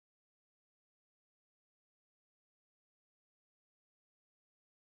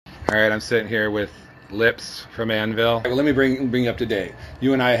All right, I'm sitting here with Lips from Anvil. Well, let me bring you up to date.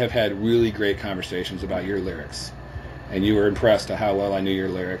 You and I have had really great conversations about your lyrics. And you were impressed at how well I knew your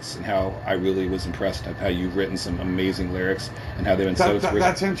lyrics, and how I really was impressed at how you've written some amazing lyrics and how they've been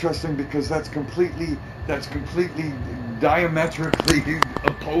That's interesting, because that's completely diametrically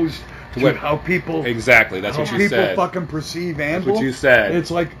opposed to how people exactly. That's what you said. How people fucking perceive Anvil. That's what you said.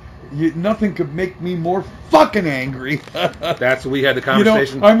 It's like nothing could make me more fucking angry. That's what we had the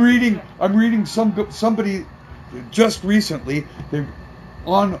conversation. You know, I'm reading somebody just recently. They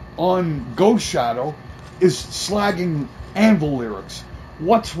on Ghost Shadow is slagging Anvil lyrics.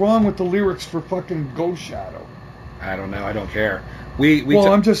 What's wrong with the lyrics for fucking Ghost Shadow? I don't know. I don't care.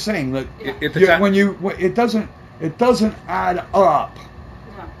 I'm just saying that it doesn't add up.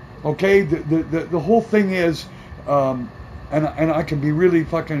 Okay, the whole thing is, and I can be really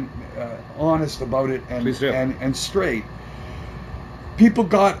fucking honest about it and straight. People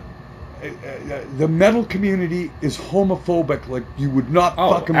got. The metal community is homophobic like you would not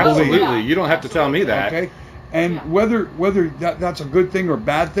fucking believe. Absolutely. You don't have to tell me that. Okay? And whether that's a good thing or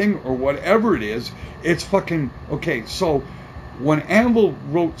bad thing or whatever it is, it's fucking okay. So when Anvil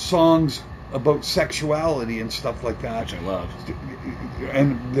wrote songs about sexuality and stuff like that, which I love,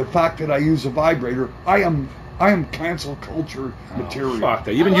 and the fact that I use a vibrator, I am cancel culture material. Fuck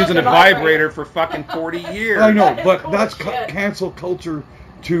that. You've been using a vibrator for fucking 40 years. I know, but that's cancel culture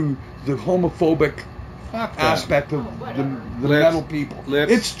to the homophobic aspect of the metal people.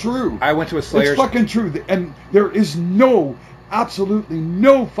 It's true. I went to a Slayer. It's fucking true. And there is absolutely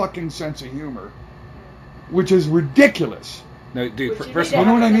no fucking sense of humor, which is ridiculous. No, dude, first of all, you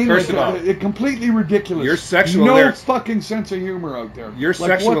know what I mean? First of all, it's completely ridiculous. Your sexual lyrics, fucking sense of humor out there. Your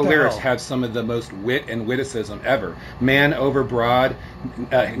sexual lyrics have some of the most wit and witticism ever. Man over broad,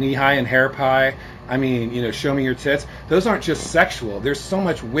 knee high and hair pie. I mean, show me your tits. Those aren't just sexual. There's so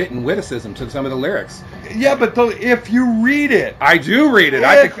much wit and witticism to some of the lyrics. Yeah, but if you read it, I do read it.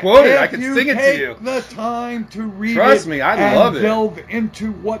 I can quote it. I can sing it to you. The time to read Trust me, I love it. Delve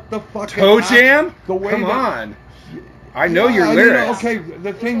into what the fuck. Toe Jam? Come on. I know your lyrics. Okay,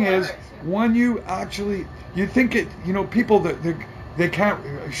 the thing is, when you think it, people that they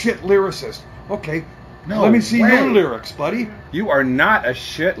can't shit lyricist. Okay, let me see your lyrics, buddy. You are not a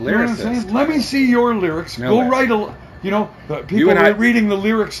shit lyricist. You know what I'm saying? Let me see your lyrics. Go write the people are reading the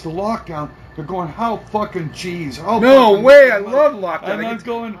lyrics to Lockdown. They're going, how fucking cheese. No way, I love Lockdown. And I'm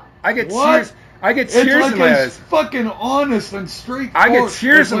going, I get tears. I get tears in my eyes. It's fucking honest and straightforward. I get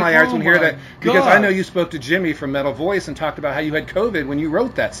tears in my eyes when I hear that, because I know you spoke to Jimmy from Metal Voice and talked about how you had COVID when you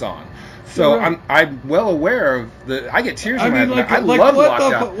wrote that song. So I'm well aware of I get tears in my eyes. I love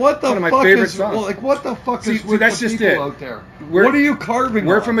Lockdown. What the one of my fuck favorite is songs. what the fuck is with that's the just people it. out there? What are you carving?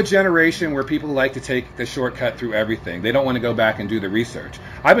 We're from a generation where people like to take the shortcut through everything. They don't want to go back and do the research.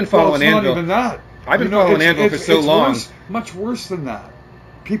 I've been following Anvil. Not even that. I've been following Anvil for so long. Much worse than that.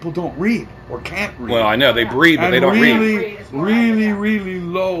 People don't read or can't read. Well, I know they breed, but they don't read. Really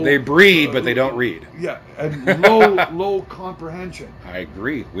low. They breed, but they don't read. Yeah, and low comprehension. I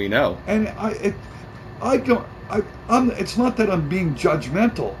agree. We know. And it's not that I'm being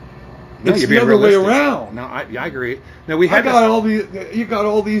judgmental. No, it's the other way around. No, I agree. No, you got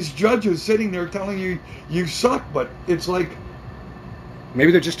all these judges sitting there telling you suck, but it's like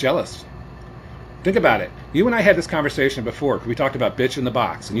maybe they're just jealous. Think about it. You and I had this conversation before. We talked about Bitch in the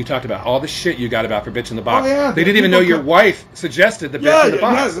Box, and you talked about all the shit you got about for Bitch in the Box. Oh, yeah, they didn't even know your wife suggested the Bitch in the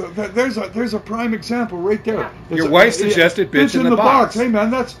Box. Yeah, there's a prime example right there. Your wife suggested Bitch in the Box. Hey man,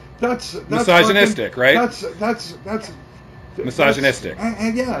 that's misogynistic, fucking, right? That's misogynistic.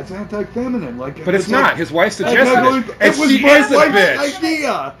 And yeah, it's anti-feminine. But it's not. His wife suggested it. It was she my is a wife's bitch.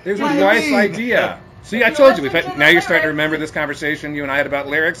 idea. It was my wife's idea. See, I told you. Now you're starting to remember this conversation you and I had about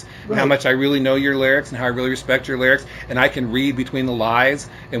lyrics, and how much I really know your lyrics, and how I really respect your lyrics, and I can read between the lies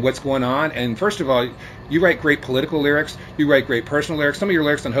and what's going on. And first of all, you write great political lyrics. You write great personal lyrics. Some of your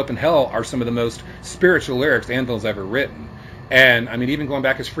lyrics on Hope and Hell are some of the most spiritual lyrics Anvil's ever written. And I mean, even going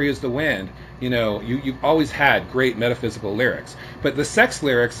back as Free as the Wind, you've always had great metaphysical lyrics. But the sex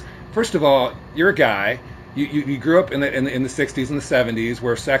lyrics, first of all, you're a guy. You grew up in the 60s and the 70s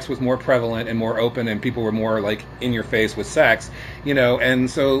where sex was more prevalent and more open, and people were more like in your face with sex,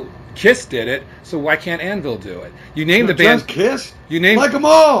 and so Kiss did it, So why can't Anvil do it? You named the band Just Kiss. You named like them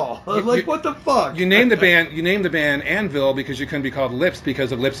all. Like what the fuck? You named the band. You named the band Anvil because you couldn't be called Lips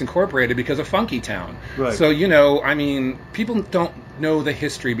because of Lips Incorporated because of Funky Town. Right. So I mean, people don't know the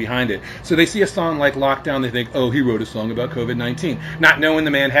history behind it. So they see a song like Lockdown, they think, oh, he wrote a song about COVID-19, not knowing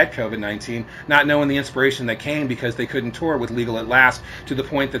the man had COVID-19, not knowing the inspiration that came because they couldn't tour with Legal at Last to the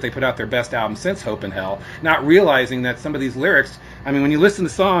point that they put out their best album since Hope in Hell, not realizing that some of these lyrics. I mean, when you listen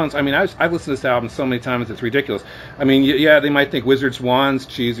to songs, I mean, I've listened to this album so many times it's ridiculous. I mean, yeah, they might think Wizard's Wands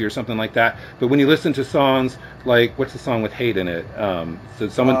cheesy or something like that, but when you listen to songs like, what's the song with hate in it? So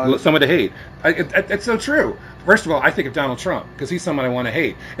someone to hate. It's so true. First of all, I think of Donald Trump because he's someone I want to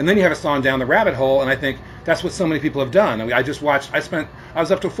hate, and then you have a song Down the Rabbit Hole, and I think that's what so many people have done. I mean, I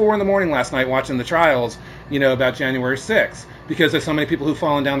was up till 4 a.m. last night watching the trials, about January 6th because there's so many people who've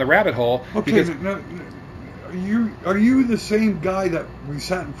fallen down the rabbit hole. Okay, are you the same guy that we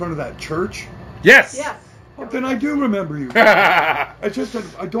sat in front of that church? Yes. Yes. Oh, then I do remember you. It's just that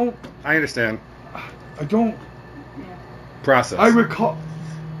I don't. I understand. I don't. Process. I recall.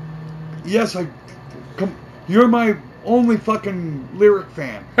 Yes, you're my only fucking lyric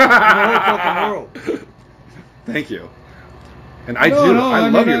fan in the whole fucking world. Thank you. And I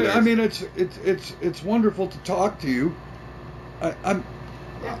love your lyrics. I mean, it's wonderful to talk to you.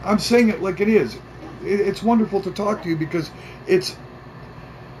 I'm saying it like it is. It's wonderful to talk to you because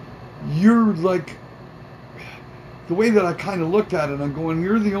you're like the way that I kind of looked at it. I'm going,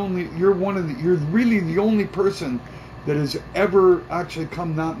 you're really the only person that has ever actually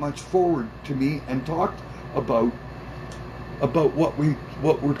come that much forward to me and talked about what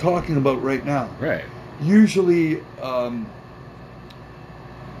we're talking about right now. Right. Usually, the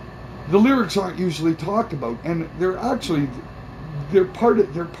lyrics aren't usually talked about, and they're part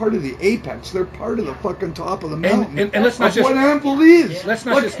of the apex. They're part of the fucking top of the mountain. And let's not just what Anvil is. Let's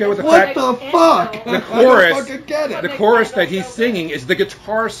not just go with the fact. What the fuck? The chorus. I don't fucking get it. The chorus that he's singing is the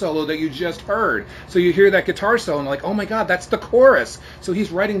guitar solo that you just heard. So you hear that guitar solo and like, oh my God, that's the chorus. So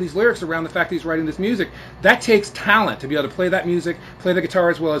he's writing these lyrics around the fact that he's writing this music. That takes talent to be able to play that music, play the guitar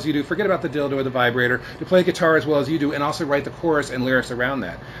as well as you do. Forget about the dildo or the vibrator. To play guitar as well as you do, and also write the chorus and lyrics around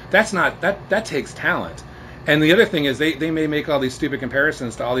that. That takes talent. And the other thing is they may make all these stupid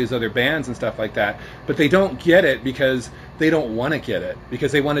comparisons to all these other bands and stuff like that, but they don't get it because they don't want to get it,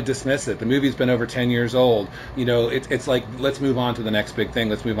 because they want to dismiss it. The movie's been over 10 years old. It's like, let's move on to the next big thing.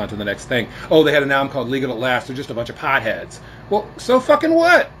 Let's move on to the next thing. Oh, they had an album called Legal at Last. They're just a bunch of potheads. Well, so fucking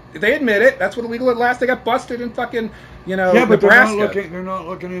what? They admit it. That's what Legal at Last. They got busted in fucking, yeah, but Nebraska. They're not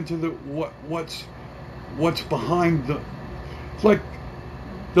looking into what's behind the, like,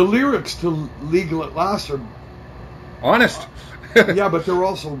 the lyrics to Legal at Last are honest. Yeah, but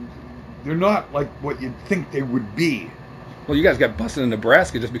they're not like what you'd think they would be. Well, you guys got busted in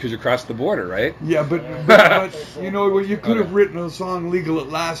Nebraska just because you crossed the border, right? Yeah, but you could have written a song Legal at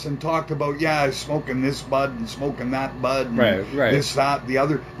Last and talked about, smoking this bud and smoking that bud and right. this, that, the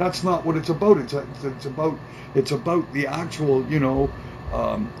other. That's not what it's about. It's about the actual,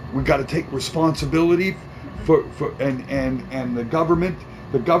 we got to take responsibility for and the government.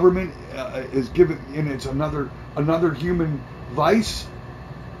 The government is giving, and it's another human vice.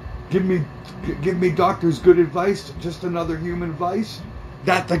 Give me doctors good advice, just another human vice.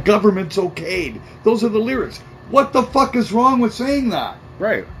 That the government's okayed. Those are the lyrics. What the fuck is wrong with saying that?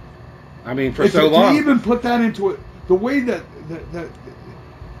 Right. I mean, so long. To even put that into it, the way that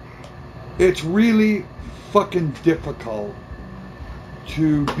it's really fucking difficult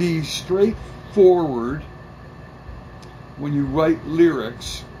to be straightforward when you write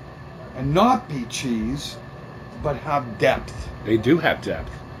lyrics and not be cheese, but have depth. They do have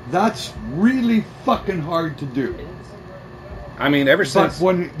depth. That's really fucking hard to do. I mean, ever since.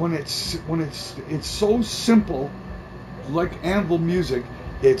 But when it's so simple, like Anvil music,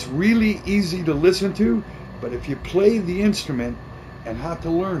 it's really easy to listen to. But if you play the instrument and have to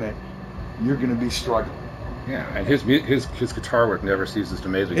learn it, you're going to be struggling. Yeah, and his guitar work never ceases to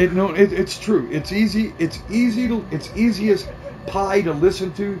amaze me. It's true. It's easy. It's easy as pie to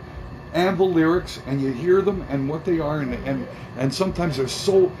listen to Anvil lyrics, and you hear them and what they are, and sometimes they're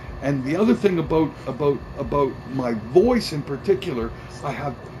so. And the other thing about my voice in particular, I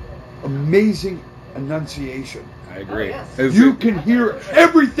have amazing enunciation. I agree. Oh, yes. You can hear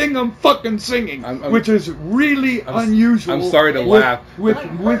everything I'm fucking singing, which is really unusual. I'm sorry to laugh. With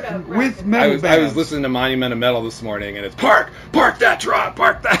metal bands. I was listening to Monument of Metal this morning, and it's park that truck,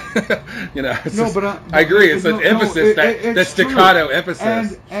 park that. I agree. It's an emphasis, that staccato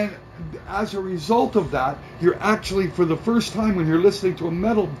emphasis. And as a result of that, you're actually, for the first time when you're listening to a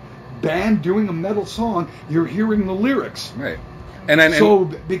metal band doing a metal song, you're hearing the lyrics. Right. So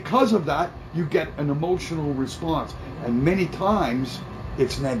because of that, you get an emotional response, and many times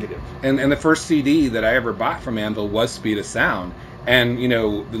it's negative. And the first CD that I ever bought from Anvil was Speed of Sound. And, you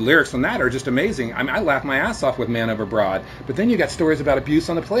know, the lyrics on that are just amazing. I mean, I laughed my ass off with Man Over Broad. But then you got stories about abuse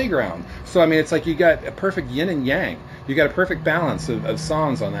on the playground. So, I mean, it's like you got a perfect yin and yang. You got a perfect balance of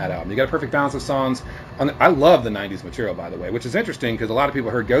songs on that album. You got a perfect balance of songs. I love the 90s material, by the way, which is interesting because a lot of people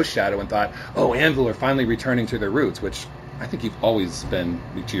heard Ghost Shadow and thought, oh, Anvil are finally returning to their roots, which I think you've always been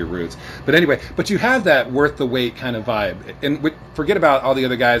to your roots. But anyway, but you have that worth the wait kind of vibe. And forget about all the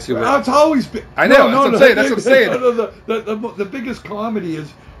other guys who were... It's always been... I know, that's what I'm saying. The biggest comedy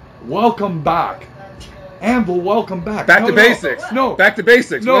is Welcome Back. Anvil, welcome back. Back to basics. No. Back to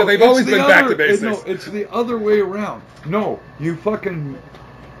basics. No, they've always been back to basics. No, it's the other way around. No, you fucking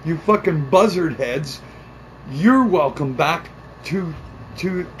buzzard heads, you're welcome back to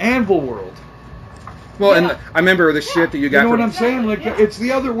Anvil world. Well, and I remember the shit that you got. You know what I'm saying? Like, it's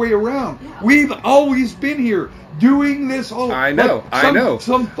the other way around. We've always been here doing this. I know.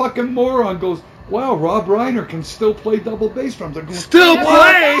 Some fucking moron goes, wow, Rob Reiner can still play double bass drums. Still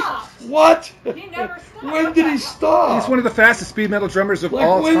play? What? He never stopped. When did he stop? He's one of the fastest speed metal drummers of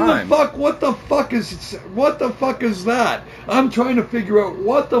all time. What the fuck is that? I'm trying to figure out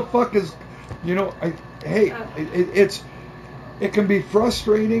what the fuck is, you know, it can be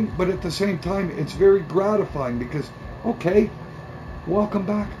frustrating, but at the same time, it's very gratifying because, okay, welcome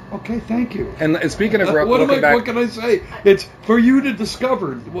back. Okay, thank you. And speaking of welcome back, what can I say? It's for you to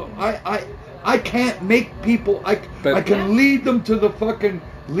discover. Well, I can't make people. I can lead them to the fucking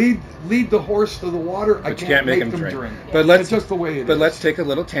lead the horse to the water. I can't make them drink. But it's just the way it is. But let's take a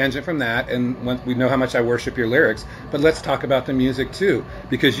little tangent from that, and we know how much I worship your lyrics. But let's talk about the music too,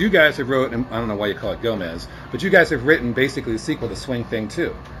 because you guys have wrote. And I don't know why you call it Gomez, but you guys have written basically the sequel to Swing Thing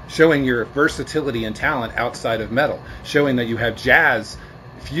 2, showing your versatility and talent outside of metal, showing that you have jazz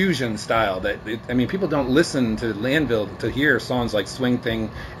fusion style people don't listen to Anvil to hear songs like Swing Thing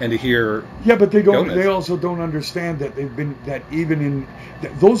and to hear but they don't. Gomez. They also don't understand that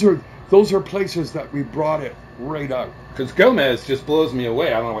those are places that we brought it right out. Because Gomez just blows me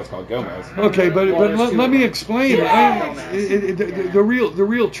away. I don't know why it's called Gomez. Okay, but let me explain. The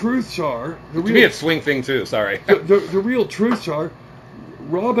real truths are. To me, it's Swing Thing too. Sorry. The real truths are.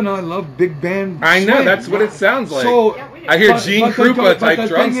 Rob and I love big band. I know, swing. that's what it sounds like. So, I hear Gene Krupa type drum solos. But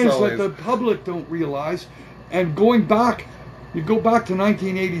the thing is that the public don't realize, and going back, you go back to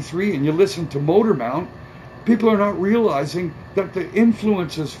 1983 and you listen to Motormount, people are not realizing that the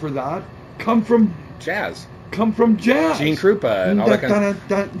influences for that come from jazz. Gene Krupa and all that kind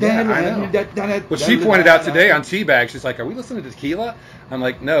of... I know. Well, she pointed out today on Teabag, she's like, are we listening to Tequila? I'm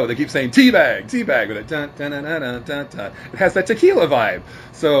like, no, they keep saying Teabag, with it. Dun, dun, dun, dun, dun, dun. It has that tequila vibe.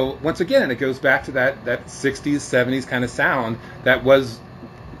 So, once again, it goes back to that 60s, 70s kind of sound that was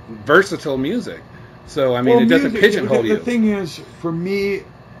versatile music. So, I mean, it doesn't pigeonhole you. The thing is, for me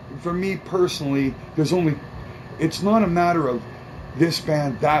personally, it's not a matter of this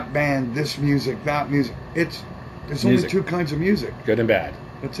band, that band, this music, that music. There's only two kinds of music. Good and bad.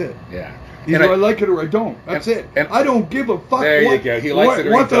 That's it. Yeah. Either I like it or I don't. That's it. And I don't give a fuck there you go. He likes it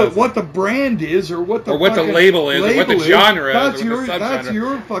or he doesn't. What the brand is or what the label is or what the genre is. That's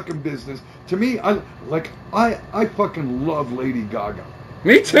your fucking business. To me, I fucking love Lady Gaga.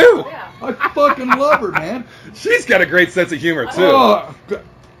 Me too. I fucking love her, man. She's got a great sense of humor too. Oh,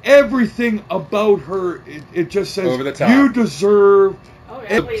 everything about her, it just says over the top. You deserve.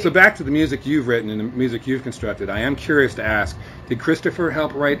 So back to the music you've written and the music you've constructed. I am curious to ask, did Christopher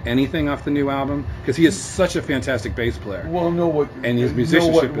help write anything off the new album? Because he is such a fantastic bass player. Well, and his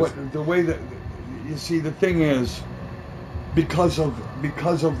musicianship the way that you see, the thing is, because of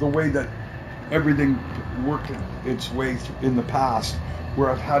the way that everything worked its way in the past, where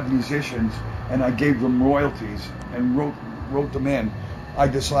I've had musicians and I gave them royalties and wrote them in, I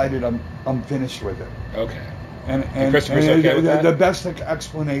decided I'm finished with it. Okay. And Christopher's okay with that? The best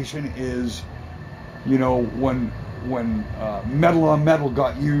explanation is, you know, when Metal on Metal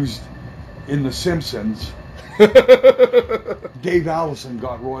got used in The Simpsons, Dave Allison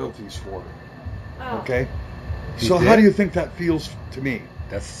got royalties for it. Oh. Okay? So how do you think that feels to me?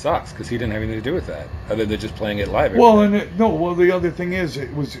 That sucks, because he didn't have anything to do with that, other than just playing it live. Well, the other thing is,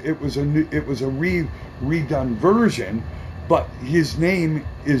 it was a redone version, but his name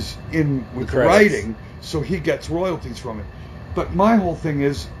is in with the writing, so he gets royalties from it. But my whole thing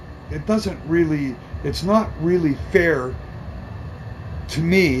is, it's not really fair to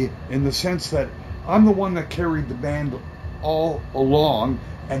me in the sense that I'm the one that carried the band all along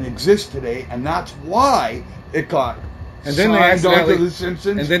and exists today, and that's why it got And then signed on to The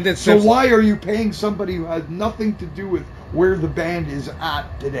Simpsons. And then so why are you paying somebody who has nothing to do with where the band is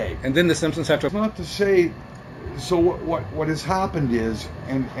at today? And then The Simpsons have to... Not to say... So what has happened is,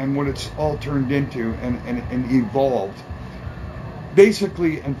 and what it's all turned into and evolved,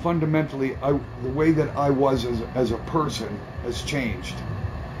 basically and fundamentally, the way that I was as a person has changed.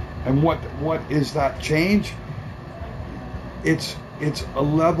 And what is that change? It's a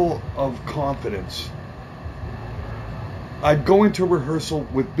level of confidence. I'd go into rehearsal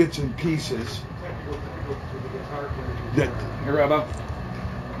with bits and pieces that,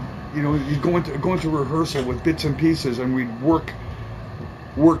 you know, you go into rehearsal with bits and pieces, and we'd work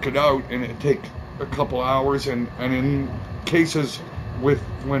it out, and it'd take a couple hours, and in cases with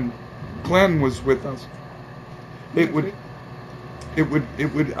when Glenn was with us, it would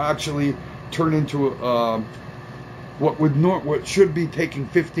actually turn into what should be taking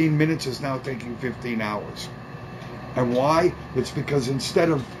 15 minutes is now taking 15 hours. And why? It's because instead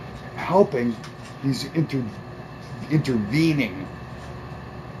of helping, he's intervening.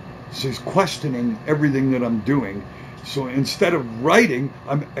 So he's questioning everything that I'm doing. So instead of writing,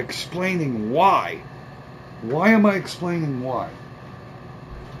 I'm explaining why. Why am I explaining why?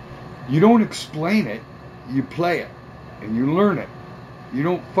 You don't explain it, you play it, and you learn it. You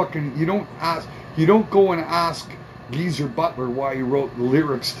don't go and ask Geezer Butler why he wrote the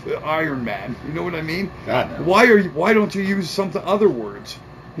lyrics to Iron Man. You know what I mean? God, no. Why don't you use some other words?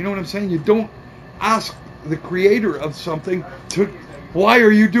 You know what I'm saying? You don't ask the creator of something to, why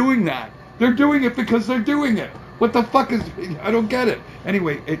are you doing that? They're doing it because they're doing it. What the fuck is, I don't get it.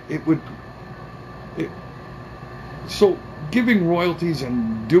 Anyway, so giving royalties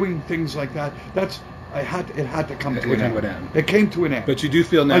and doing things like that, it had to come to an end. It came to an end. But you do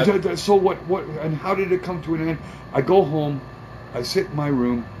feel now. So what? And how did it come to an end? I go home, I sit in my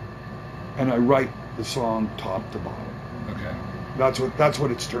room, and I write the song top to bottom. Okay. That's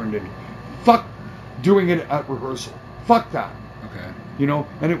what it's turned into. Fuck doing it at rehearsal. Fuck that. Okay. You know,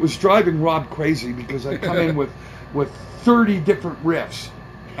 and it was driving Rob crazy because I come in with 30 different riffs,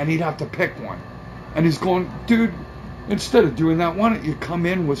 and he'd have to pick one, and he's going, dude. Instead of doing that, why don't you come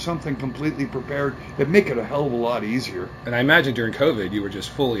in with something completely prepared? It'd make it a hell of a lot easier. And I imagine during COVID, you were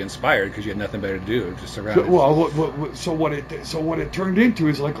just fully inspired because you had nothing better to do, just around. So what it turned into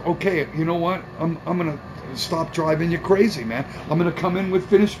is like, okay, you know what? I'm gonna stop driving you crazy, man. I'm gonna come in with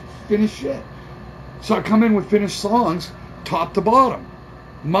finished shit. So I come in with finished songs, top to bottom,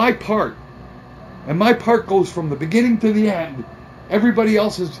 my part, and my part goes from the beginning to the end. Everybody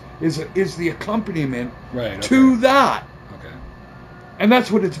else is the accompaniment to that. Okay. And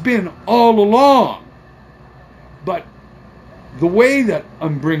that's what it's been all along. But the way that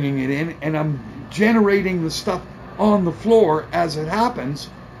I'm bringing it in and I'm generating the stuff on the floor as it happens,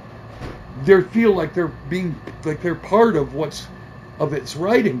 they feel like they're part of its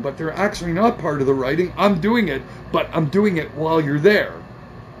writing, but they're actually not part of the writing. I'm doing it, but I'm doing it while you're there.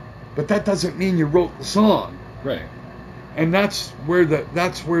 But that doesn't mean you wrote the song. Right. And that's where the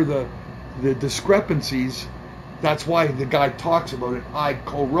discrepancies. That's why the guy talks about it. I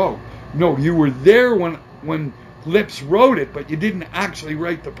co-wrote. No, you were there when Lips wrote it, but you didn't actually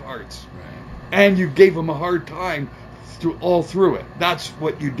write the parts. Right. And you gave him a hard time all through it. That's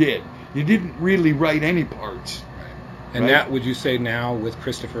what you did. You didn't really write any parts. Right. And that, would you say now with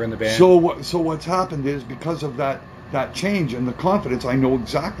Christopher and the band? So what's happened is because of that change and the confidence, I know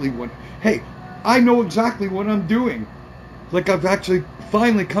exactly what I'm doing. Like I've actually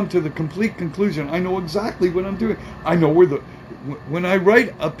finally come to the complete conclusion. I know exactly what I'm doing. I know when I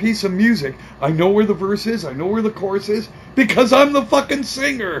write a piece of music, I know where the verse is. I know where the chorus is because I'm the fucking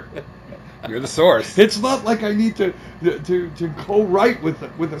singer. You're the source. It's not like I need to co-write with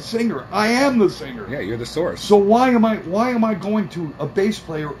a singer. I am the singer. Yeah, you're the source. So why am I going to a bass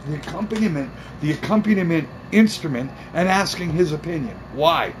player, the accompaniment instrument, and asking his opinion?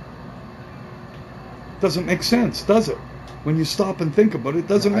 Why? Doesn't make sense, does it? When you stop and think about it,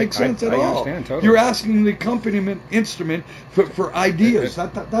 doesn't make sense at all. I understand, totally. You're asking the accompaniment instrument for ideas.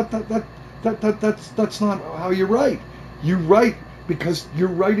 That's not how you write. You write because you're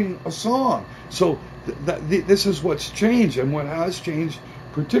writing a song. So this is what's changed, and what has changed,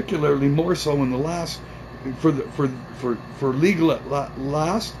 particularly more so in the last, for Legal at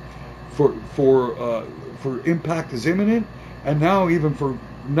Last, for Impact Is Imminent, and now even for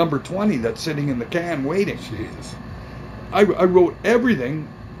number 20 that's sitting in the can waiting. Jesus. I wrote everything.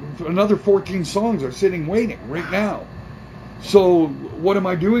 Another 14 songs are sitting waiting right now. So what am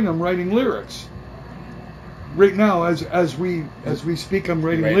I doing? I'm writing lyrics. Right now, as we speak, I'm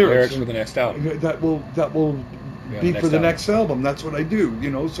writing lyrics for the next album. That will be for the next album. That's what I do,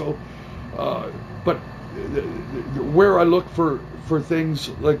 you know. So, but where I look for things,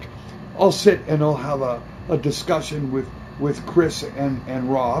 like I'll sit and I'll have a discussion with Chris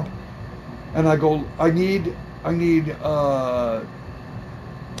and Rob, and I go, I need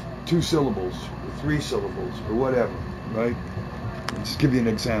 2 syllables, 3 syllables, or whatever, right? Just give you an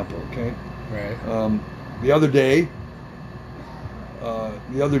example, okay? Right. The other day, I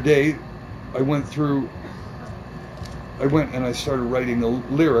went and I started writing a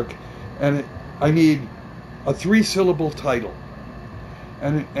lyric, and I need a 3-syllable title,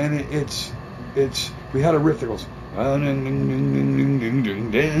 and it's we had a riff that goes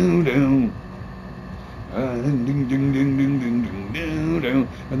and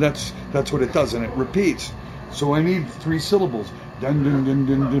that's what it does, and it repeats. So I need 3 syllables. Dun, dun, dun,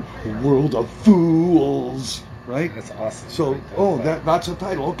 dun, dun, world of fools, right? That's awesome. So, that's a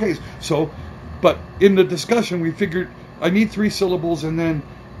title. Okay, so, but in the discussion we figured I need 3 syllables, and then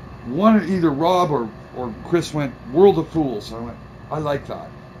either Rob or Chris went world of fools. So I went, I like that.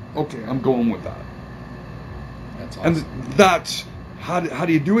 Okay, I'm going with that. That's awesome. And that's how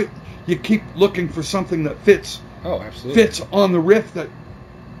do you do it? You keep looking for something that fits. Oh, absolutely. Fits on the riff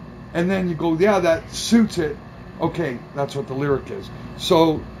and then you go, yeah, that suits it. Okay, that's what the lyric is.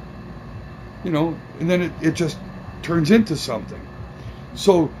 So, and then it just turns into something.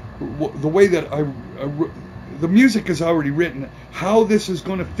 So the way that the music is already written. How this is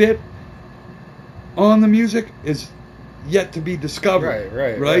going to fit on the music is yet to be discovered.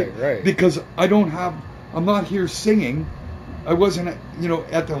 Right. Because I'm not here singing. I wasn't,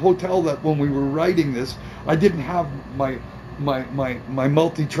 at the hotel that when we were writing this, I didn't have my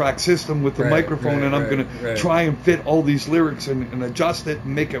multi-track system with the microphone, and I'm going to try and fit all these lyrics and adjust it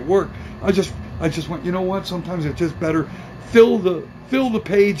and make it work. I just went, you know what? Sometimes it's just better fill the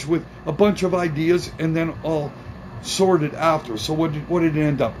page with a bunch of ideas, and then I'll sort it after. So what did it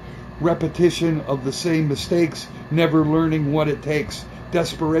end up? Repetition of the same mistakes, never learning what it takes,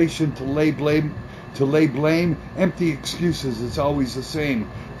 desperation to lay blame, empty excuses, it's always the same,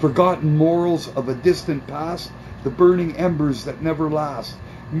 forgotten morals of a distant past, the burning embers that never last,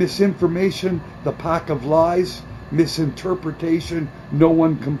 misinformation, the pack of lies, misinterpretation, no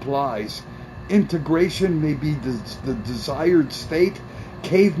one complies, integration may be the desired state,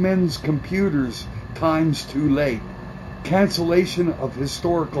 cavemen's computers, time's too late, cancellation of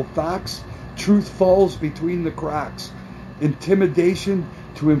historical facts, truth falls between the cracks, intimidation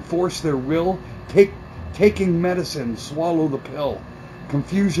to enforce their will, taking medicine, swallow the pill,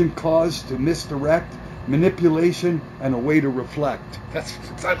 confusion caused to misdirect, manipulation, and a way to reflect. That's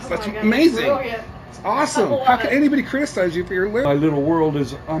amazing. It's awesome. How can anybody criticize you for your lyrics? My little world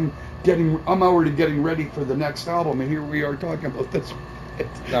is I'm already getting ready for the next album, and here we are talking about this.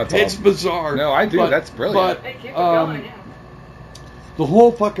 It's bizarre. No, I do. That's brilliant. But the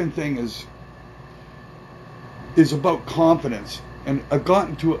whole fucking thing is about confidence. And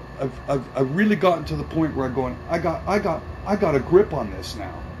I've really gotten to the point where I'm going, I got a grip on this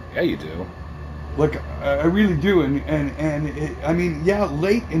now. Yeah, you do. Like I really do, late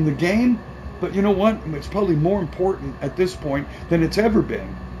in the game, but you know what? It's probably more important at this point than it's ever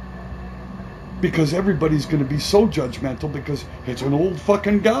been, because everybody's going to be so judgmental because it's an old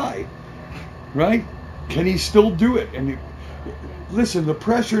fucking guy, right? Can he still do it? And listen, the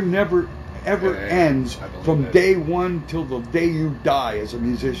pressure never ever ends from day one till the day you die as a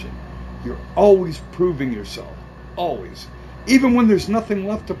musician. You're always proving yourself, always. Even when there's nothing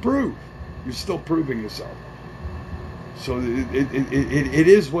left to prove, you're still proving yourself. So it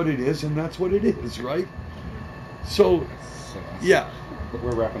is what it is, and that's what it is, right? So yeah,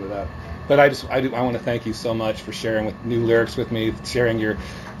 we're wrapping it up. But I want to thank you so much for sharing new lyrics with me, sharing your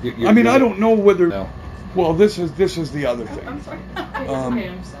I don't know whether. No. Well, this is the other thing. I'm sorry.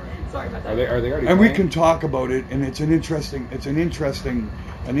 I'm sorry. Sorry about that. Are they already? And we can talk about it, and it's an interesting. Is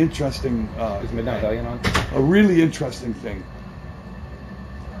Midnight Hellion on? A really interesting thing.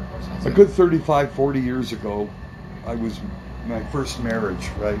 A good 35, 40 years ago, I was my first marriage,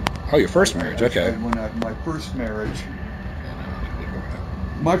 right? Oh, your first marriage, okay. My first marriage,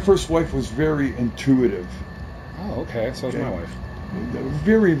 my first wife was very intuitive. Oh, okay. So was my wife.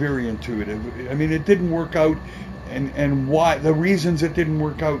 Very, very intuitive. I mean, it didn't work out, and why the reasons it didn't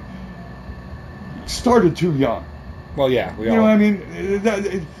work out started too young. Well, yeah, you know what I mean?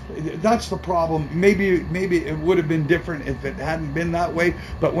 That's the problem. Maybe it would have been different if it hadn't been that way.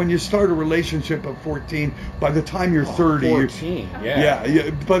 But when you start a relationship at 14, by the time you're 30, 14,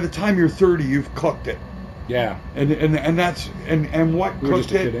 yeah, by the time you're 30, you've cooked it. Yeah, and that's what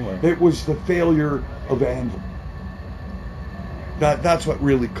cooked it. Anyway. It was the failure of Anvil. That's what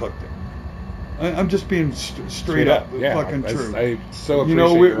really cooked it. I'm just being straight up fucking true. I so appreciate you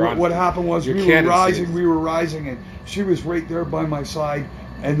know, your honesty. what happened was we were rising, and she was right there by my side.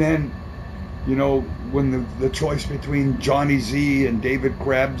 And then, you know, when the choice between Johnny Z and David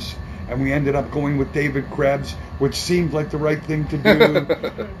Krebs, and we ended up going with David Krebs, which seemed like the right thing to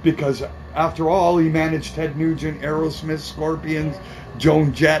do, because after all, he managed Ted Nugent, Aerosmith, Scorpions,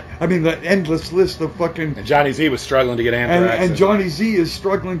 Joan Jett. I mean, the endless list of fucking... And Johnny Z was struggling to get Anthrax. And Johnny Z is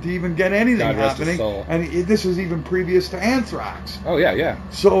struggling to even get anything God rest his happening. soul. And this is even previous to Anthrax. Oh, yeah.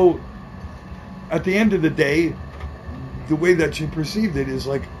 So, at the end of the day, the way that she perceived it is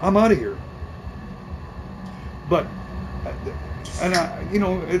like, I'm out of here. But... And you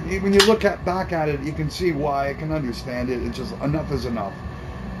know, when you look back at it, you can see why. I can understand it. It's just enough is enough.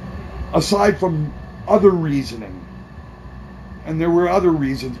 Aside from other reasoning, and there were other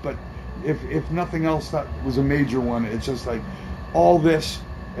reasons, but if nothing else, that was a major one. It's just like all this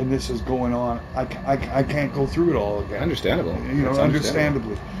and this is going on. I can't go through it all again. Understandable. You know,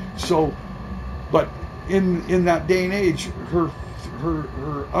 understandably. So, but in that day and age, her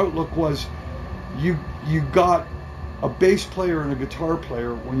outlook was, you got a bass player and a guitar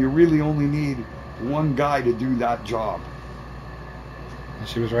player when you really only need one guy to do that job.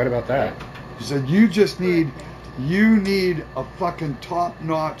 She was right about that. She said you need a fucking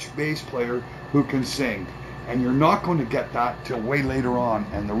top-notch bass player who can sing, and you're not going to get that till way later on.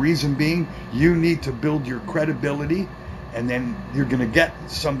 And the reason being, you need to build your credibility, and then you're going to get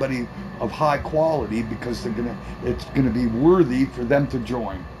somebody of high quality because it's going to be worthy for them to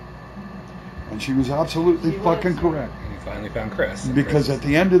join. And she was absolutely fucking correct. And you finally found Chris. Because at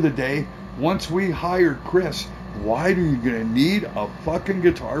the end of the day, once we hired Chris, why are you going to need a fucking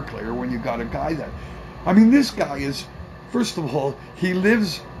guitar player when you got a guy that... I mean, this guy is... First of all,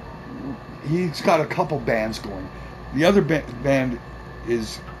 he's got a couple bands going. The other band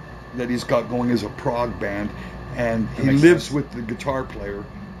that he's got going is a prog band, and he lives with the guitar player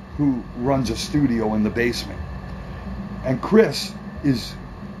who runs a studio in the basement. And Chris is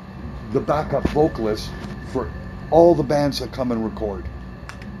the backup vocalist for all the bands that come and record.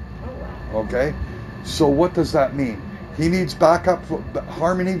 Okay? So what does that mean? He needs backup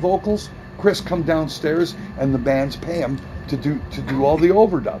harmony vocals. Chris come downstairs and the bands pay him to do all the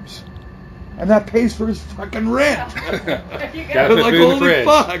overdubs. And that pays for his fucking rent. Gotta put like, food in the holy fridge.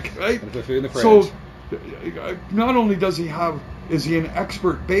 Fuck, right? Gotta put food in the fridge. So not only is he an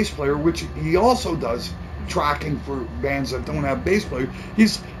expert bass player, which he also does tracking for bands that don't have bass players.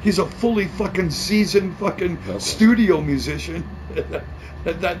 He's a fully fucking seasoned fucking studio musician.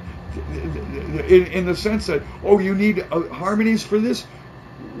 that in the sense that, oh, you need harmonies for this.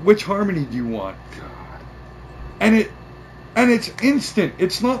 Which harmony do you want? God. And it's instant.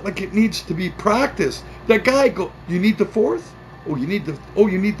 It's not like it needs to be practiced. That guy you need the fourth? Oh, you need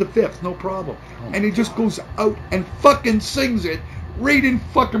the fifth. No problem. And he just goes out and fucking sings it right in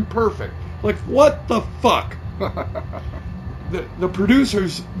fucking perfect. Like, what the fuck? The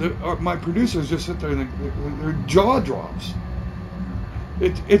producers, my producers just sit there and their jaw drops.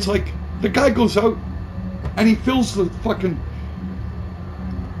 It's like the guy goes out and he fills the fucking...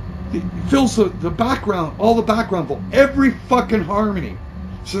 He fills the background, all the background vocal, every fucking harmony.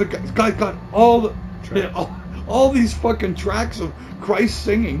 So the guy's got all these fucking tracks of Christ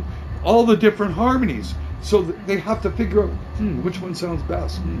singing, all the different harmonies. So they have to figure out which one sounds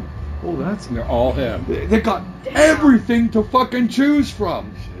best. Oh, that's... And they're all him. They got everything to fucking choose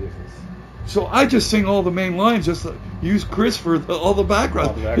from. Jesus. So I just sing all the main lines, just to use Chris for all the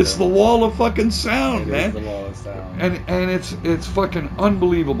background. It's the wall of fucking sound, man. It is the wall of sound. And it's fucking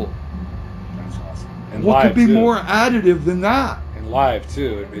unbelievable. That's awesome. And what could be too. More additive than that? And live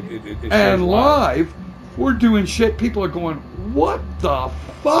too. It and live, we're doing shit. People are going, what the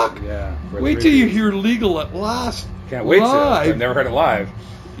fuck? Yeah. Wait till you hear Legal at Last. Can't wait live. to. I've never heard it live.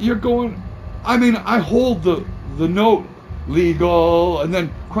 You're going. I mean, I hold the note. Legal, and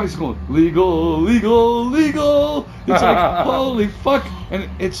then Christ going, legal, legal, legal. It's like, holy fuck. And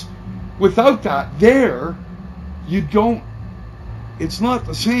it's, without that there, you don't, it's not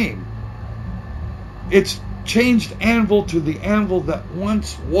the same. It's changed Anvil to the Anvil that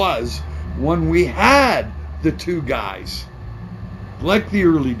once was when we had the two guys. Like the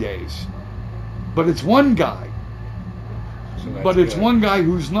early days. But it's one guy. But it's good. One guy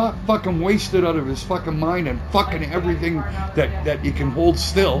who's not fucking wasted out of his fucking mind and fucking everything that you can hold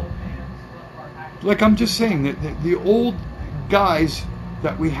still. Like I'm just saying that the old guys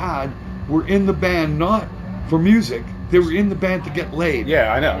that we had were in the band not for music. They were in the band to get laid.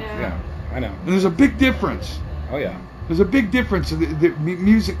 Yeah, I know. Yeah, I know. And there's a big difference. Oh yeah. There's a big difference in the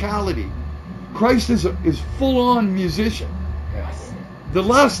musicality. Christ is full-on musician. Yes. The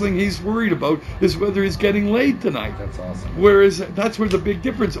last thing he's worried about is whether he's getting laid tonight. That's awesome. Whereas that's where the big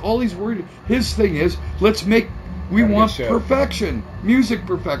difference. All he's worried. His thing is, we want perfection, music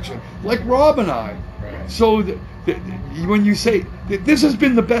perfection, like Rob and I. Right. So when you say this has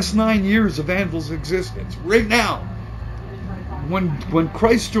been the best 9 years of Anvil's existence, right now. When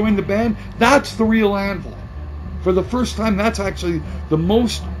Christ joined the band, that's the real Anvil. For the first time, that's actually the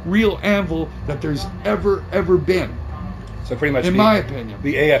most real Anvil that there's ever been. So pretty much, in my opinion,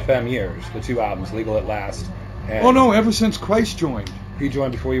 the AFM years, the 2 albums, Legal at Last. And oh no, ever since Christ joined. He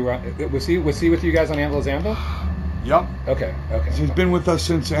joined before you were. Was he with you guys on Anvil's Anvil? Yep. Okay. He's been with us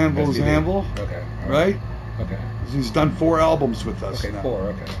since Anvil's Anvil. Okay. Right? Okay. He's done 4 albums with us. Okay, now. 4.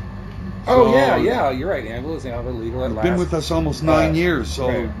 Okay. So, yeah, you're right. Anvil is Anvil, Legal at Last. Been with us almost 9 years, so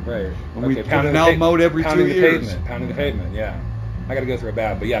right. And we put an album out every 2 years. Pounding the Pavement, yeah. I got to go through a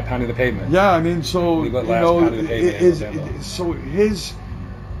bad, but yeah, Pounding the Pavement. Yeah, I mean, so Legal at Last, Pounding the Pavement, so his,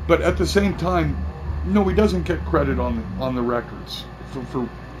 but at the same time, no, he doesn't get credit on the records for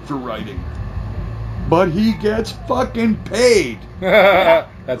writing, but he gets fucking paid.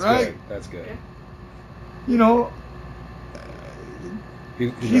 That's right? Good. That's good. You know.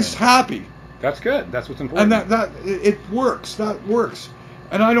 He's happy. That's good. That's what's important. And that it works. That works.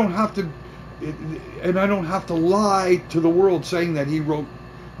 And I don't have to lie to the world saying that he wrote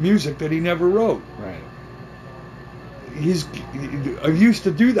music that he never wrote. Right. I used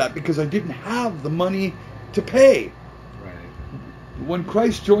to do that because I didn't have the money to pay. Right. When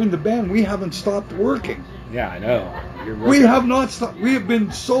Christ joined the band, we haven't stopped working. Yeah, I know. We have not stopped. We have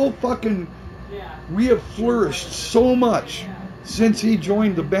been so fucking. We have flourished so much since he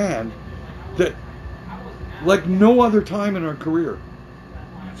joined the band that like no other time in our career.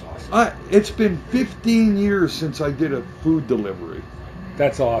 That's awesome. It's been 15 years since I did a food delivery.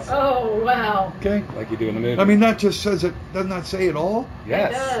 That's awesome. Oh, wow. Okay? Like you do in the movie. I mean, that just says it. Doesn't that say it all?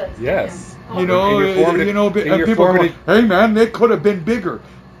 Yes. It does. Yes. You know, and people go, hey man, they could have been bigger.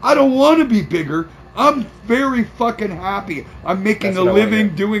 I don't want to be bigger. I'm very fucking happy. I'm making a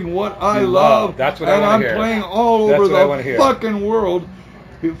living doing what I love. That's what I want to hear. And I'm playing all over the fucking world.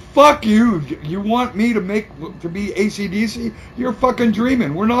 Fuck you. You want me to be AC/DC? You're fucking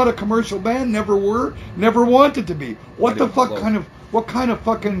dreaming. We're not a commercial band. Never were. Never wanted to be. What kind of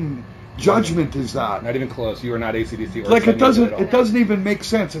fucking judgment is that? Not even close. You are not AC/DC. Like it doesn't even make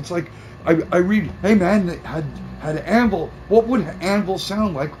sense. It's like I read, hey man, had Anvil. What would Anvil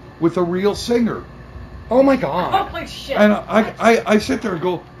sound like with a real singer? Oh my God! Holy shit! And I sit there and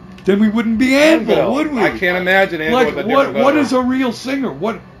go, then we wouldn't be Anvil, would we? I can't imagine Anvil. Like what is a real singer?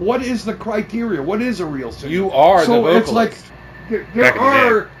 What is the criteria? What is a real singer? You are the vocalist. So it's like there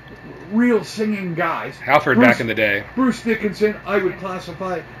are real singing guys. Halford back in the day. Bruce Dickinson, I would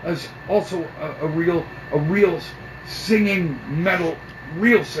classify as also a real singing metal,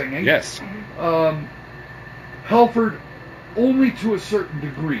 real singing. Yes. Halford, only to a certain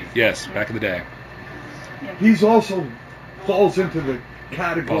degree. Yes, back in the day. He's also falls into the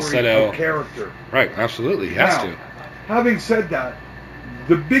category of character. Right, absolutely, he has to. Having said that,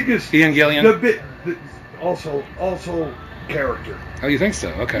 the biggest Ian Gillian, also character. Oh, you think so?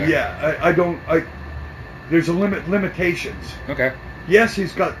 Okay. Yeah, I don't. There's a limitations. Okay. Yes,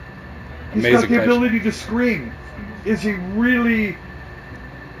 he's got the ability to scream. Is he really?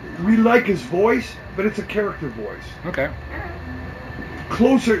 We like his voice, but it's a character voice. Okay.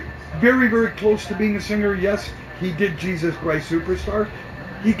 Closer. Very, very close to being a singer. Yes, he did Jesus Christ Superstar.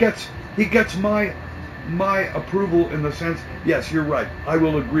 He gets my approval in the sense. Yes, you're right. I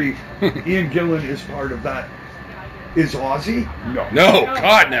will agree. Ian Gillan is part of that. Is Ozzy? No. No,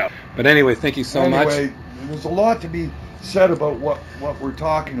 God no. But anyway, thank you so much. Anyway, there's a lot to be said about what we're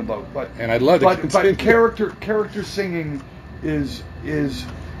talking about. But and I'd love to continue. But character singing is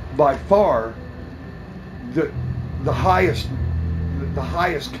by far the highest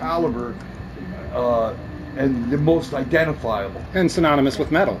caliber and the most identifiable. And synonymous with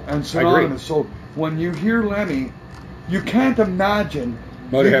metal. And synonymous. So when you hear Lemmy, you can't imagine.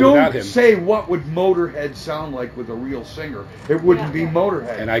 Motorhead you don't without him. say what would Motorhead sound like with a real singer. It wouldn't be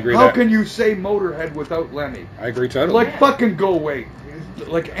Motorhead. And I agree. How can you say Motorhead without Lemmy? I agree totally. Like fucking go away.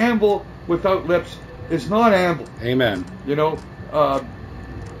 Like Anvil without lips is not Anvil. Amen. You know.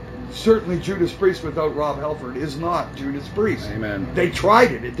 Certainly Judas Priest without Rob Halford is not Judas Priest. Amen. They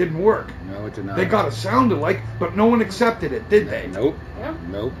tried it. It didn't work. No, it did not. They got it sound alike, but no one accepted it, did they? Nope. Yeah.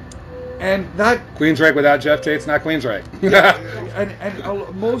 Nope. And that... Queensryche without Jeff Tate's not Queensryche.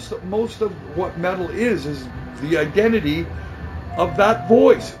 and most of what metal is the identity of that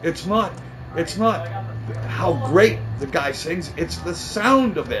voice. It's not how great the guy sings. It's the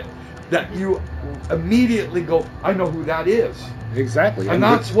sound of it. that you immediately go, I know who that is. Exactly. And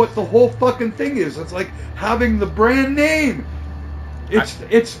that's what the whole fucking thing is. It's like having the brand name. It's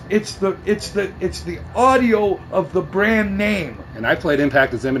the audio of the brand name. And I played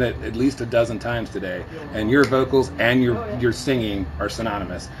Impact Is Imminent at least a dozen times today, and your vocals and your singing are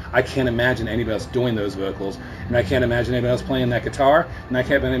synonymous. I can't imagine anybody else doing those vocals, and I can't imagine anybody else playing that guitar, and I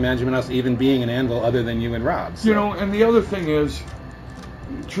can't imagine anyone else even being an Anvil other than you and Rob. So. You know, and the other thing is,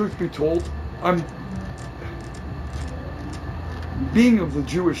 truth be told, I'm being of the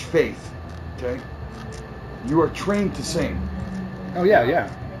Jewish faith. Okay, you are trained to sing. Oh yeah, yeah.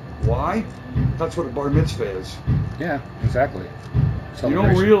 Why? That's what a bar mitzvah is. Yeah, exactly. You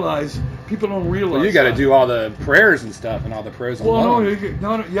don't realize. People don't realize. Well, you got to do all the prayers and stuff and all the prayers. Well, no, you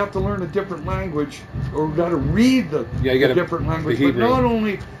have to learn a different language, or you got to read the different language. But not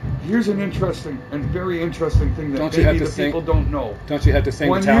only. Here's an interesting and very interesting thing that maybe the people don't know. Don't you have to sing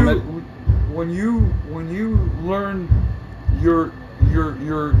the Talmud? When you learn your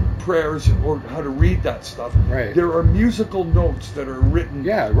prayers or how to read that stuff. Right. There are musical notes that are written.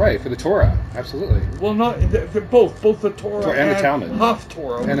 Yeah, right, for the Torah, absolutely. Well, not both the Torah and the Talmud.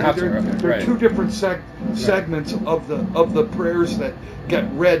 Haftorah. And Haftorah. They're two different segments of the prayers that get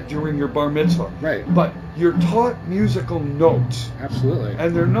read during your bar mitzvah. Right. But you're taught musical notes. Absolutely.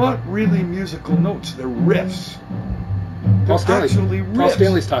 And they're not really musical notes. They're riffs. Paul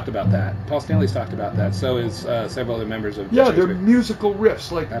Stanley's talked about that. So is several other members of. Yeah, they're musical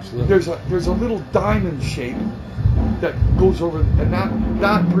riffs. Like absolutely. There's a little diamond shape that goes over, and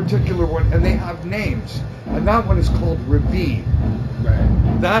that particular one, and they have names, and that one is called Revi.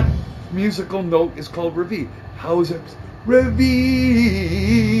 Right. That musical note is called Revi. How is it? Revi.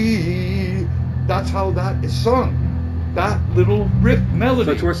 That's how that is sung. That little riff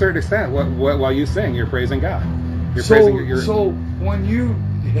melody. So to a certain extent, while you sing, you're praising God. So when you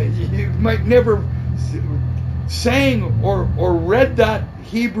might never sang or read that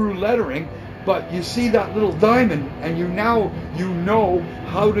Hebrew lettering, but you see that little diamond, and you know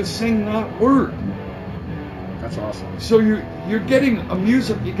how to sing that word. That's awesome. So you're getting you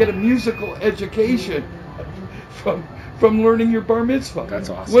get a musical education from learning your bar mitzvah. That's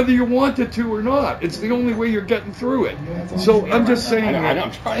awesome. Whether you wanted to or not, it's the only way you're getting through it. Awesome. So I'm just saying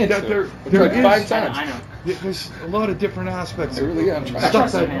I'm trying that to. there is 5 times. There's a lot of different aspects of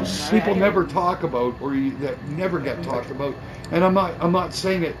stuff that people never talk about, or that never get talked about. And I'm not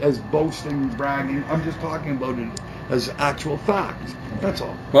saying it as boasting, bragging. I'm just talking about it as actual fact. That's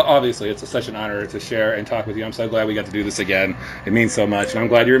all. Well, obviously, it's such an honor to share and talk with you. I'm so glad we got to do this again. It means so much, and I'm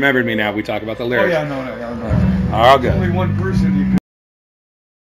glad you remembered me now. We talk about the lyrics. Oh yeah, no. All good. Only one person